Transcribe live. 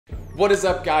What is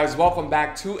up, guys? Welcome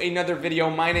back to another video.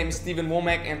 My name is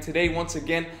Wommack, and today once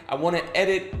again I want to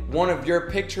edit one of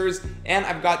your pictures, and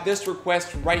I've got this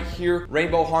request right here.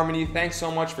 Rainbow Harmony, thanks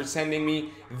so much for sending me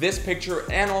this picture,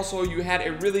 and also you had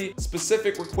a really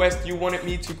specific request. You wanted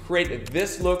me to create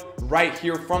this look right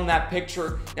here from that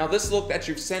picture. Now this look that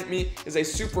you've sent me is a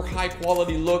super high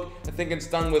quality look. I think it's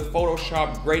done with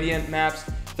Photoshop, gradient maps,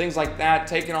 things like that,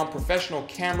 taken on professional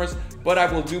cameras, but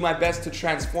I will do my best to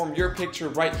transform your picture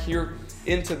right here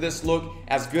into this look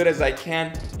as good as I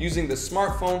can using the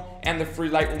smartphone and the free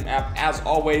Lightroom app as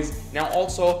always. Now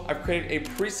also, I've created a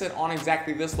preset on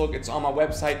exactly this look. It's on my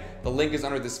website. The link is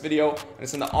under this video, and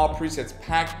it's in the all presets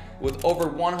pack with over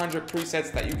 100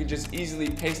 presets that you can just easily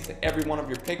paste to every one of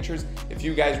your pictures if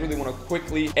you guys really want to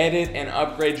quickly edit and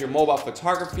upgrade your mobile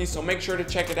photography. So make sure to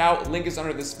check it out. Link is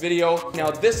under this video.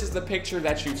 Now this is the picture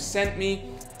that you've sent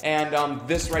me, and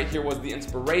this right here was the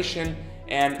inspiration.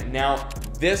 And now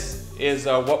this is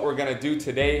what we're gonna do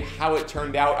today, how it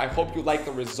turned out. I hope you like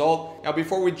the result. Now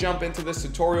before we jump into this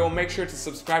tutorial, make sure to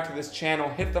subscribe to this channel,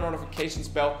 hit the notifications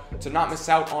bell to not miss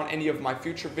out on any of my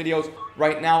future videos.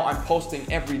 Right now I'm posting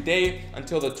every day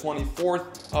until the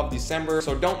 24th of December,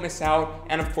 so don't miss out.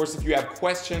 And of course, if you have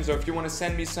questions or if you want to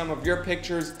send me some of your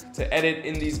pictures to edit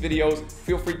in these videos,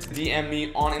 feel free to DM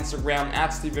me on Instagram at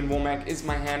Wommack is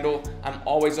my handle. I'm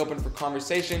always open for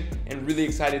conversation and really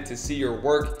excited to see your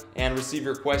work and receive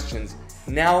your questions.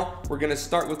 Now we're gonna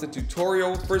start with the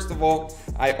tutorial. First of all,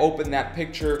 I open that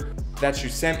picture that you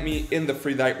sent me in the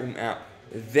free Lightroom app.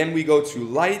 Then we go to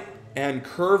light and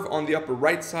curve on the upper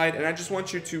right side, and I just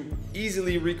want you to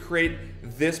easily recreate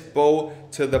this bow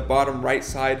to the bottom right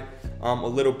side a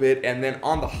little bit, and then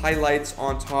on the highlights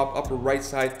on top upper right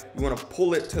side, you want to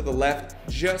pull it to the left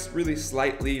just really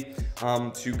slightly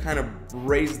to kind of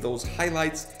raise those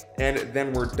highlights, and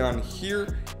then we're done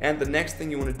here. And the next thing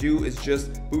you want to do is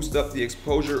just boost up the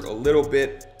exposure a little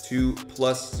bit to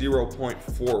plus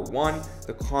 0.41.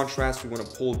 The contrast we want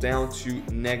to pull down to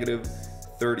negative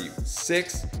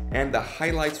 36, and the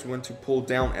highlights we want to pull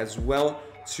down as well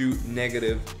to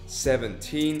negative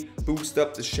 17. Boost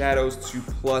up the shadows to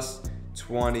plus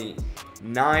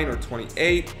 29 or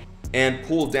 28, and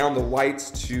pull down the whites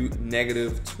to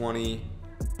negative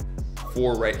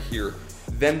 24 right here.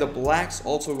 Then the blacks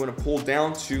also want to pull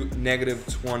down to negative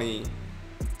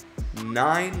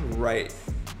 29 right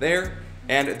there.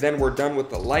 And then we're done with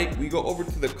the light. We go over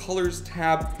to the colors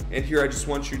tab, and here I just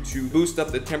want you to boost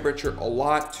up the temperature a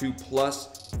lot to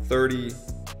plus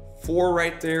 34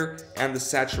 right there. And the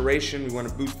saturation, we want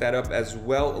to boost that up as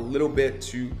well a little bit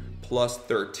to plus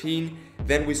 13.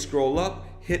 Then we scroll up,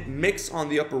 hit mix on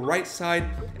the upper right side,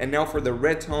 and now for the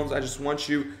red tones, I just want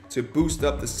you to boost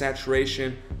up the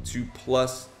saturation to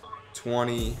plus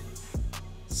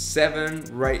 27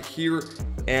 right here,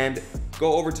 and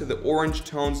go over to the orange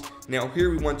tones. Now here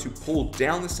we want to pull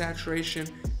down the saturation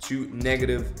to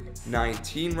negative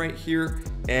 19 right here,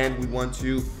 and we want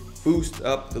to boost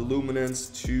up the luminance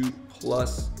to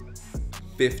plus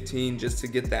 15 just to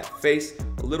get that face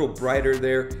a little brighter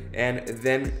there. And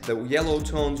then the yellow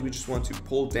tones, we just want to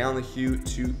pull down the hue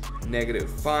to negative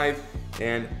 5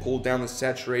 and pull down the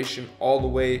saturation all the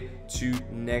way to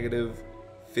negative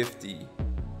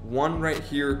 51 right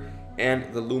here,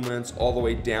 and the luminance all the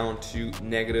way down to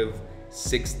negative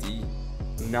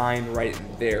 69 right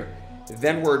there.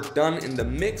 Then we're done in the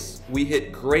mix. We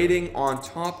hit grading on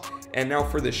top, and now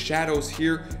for the shadows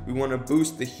here, we want to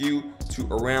boost the hue to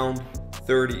around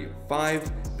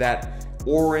 35, that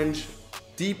orange,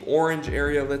 deep orange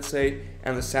area, let's say,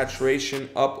 and the saturation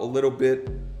up a little bit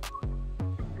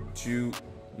to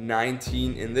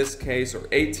 19 in this case, or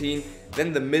 18.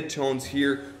 Then the midtones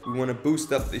here, we want to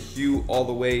boost up the hue all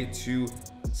the way to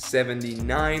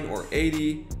 79 or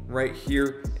 80 right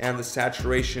here, and the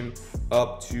saturation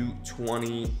up to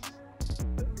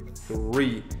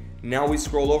 23. Now we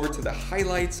scroll over to the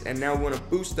highlights, and now we want to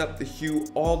boost up the hue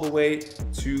all the way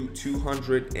to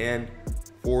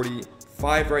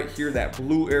 245 right here, that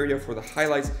blue area for the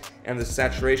highlights, and the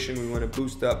saturation we want to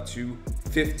boost up to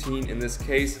 15 in this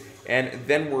case. And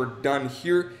then we're done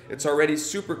here. It's already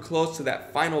super close to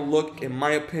that final look in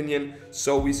my opinion.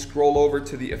 So we scroll over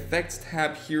to the effects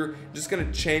tab here. Just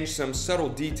gonna change some subtle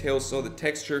details. So the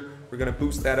texture, we're gonna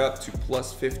boost that up to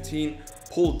plus 15,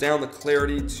 pull down the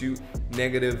clarity to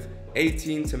negative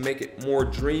 18 to make it more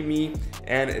dreamy.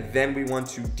 And then we want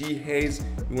to dehaze.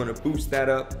 We want to boost that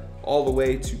up all the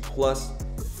way to plus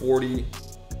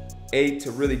 48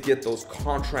 to really get those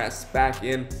contrasts back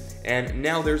in. And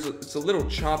now it's a little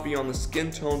choppy on the skin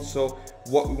tone, so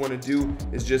what we want to do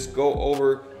is just go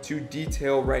over to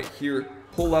detail right here,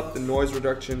 pull up the noise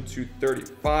reduction to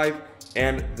 35,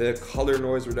 and the color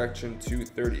noise reduction to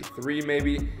 33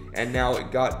 maybe, and now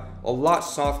it got a lot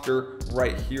softer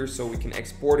right here, so we can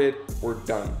export it. We're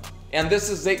done. And this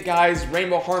is it, guys.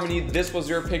 Rainbow Harmony, this was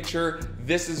your picture.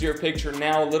 This is your picture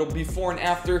now, a little before and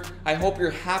after. I hope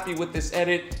you're happy with this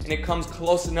edit and it comes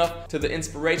close enough to the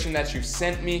inspiration that you've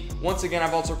sent me. Once again,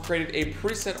 I've also created a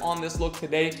preset on this look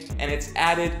today, and it's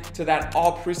added to that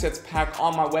all presets pack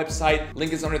on my website.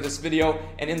 Link is under this video,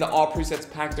 and in the all presets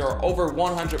pack, there are over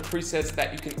 100 presets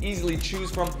that you can easily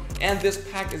choose from, and this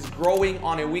pack is growing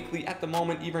on a weekly, at the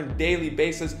moment, even daily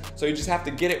basis. So you just have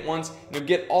to get it once, and you'll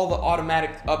get all the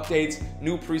automatic updates,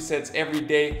 new presets every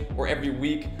day or every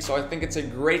week. So I think it's a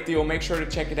great deal. Make sure to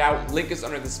check it out. Link is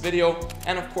under this video.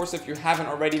 And of course, if you haven't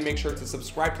already, make sure to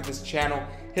subscribe to this channel,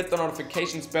 hit the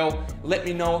notifications bell. Let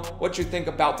me know what you think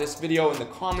about this video in the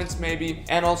comments maybe.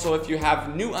 And also, if you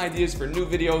have new ideas for new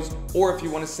videos, or if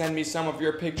you want to send me some of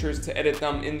your pictures to edit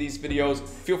them in these videos,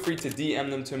 feel free to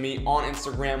DM them to me on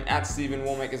Instagram.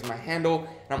 @StevenWommack is my handle,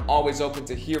 and I'm always open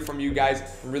to hear from you guys.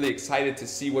 I'm really excited to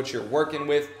see what you're working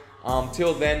with.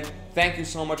 Till then, thank you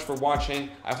so much for watching.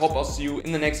 I hope I'll see you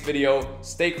in the next video.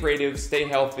 Stay creative, stay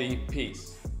healthy,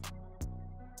 peace.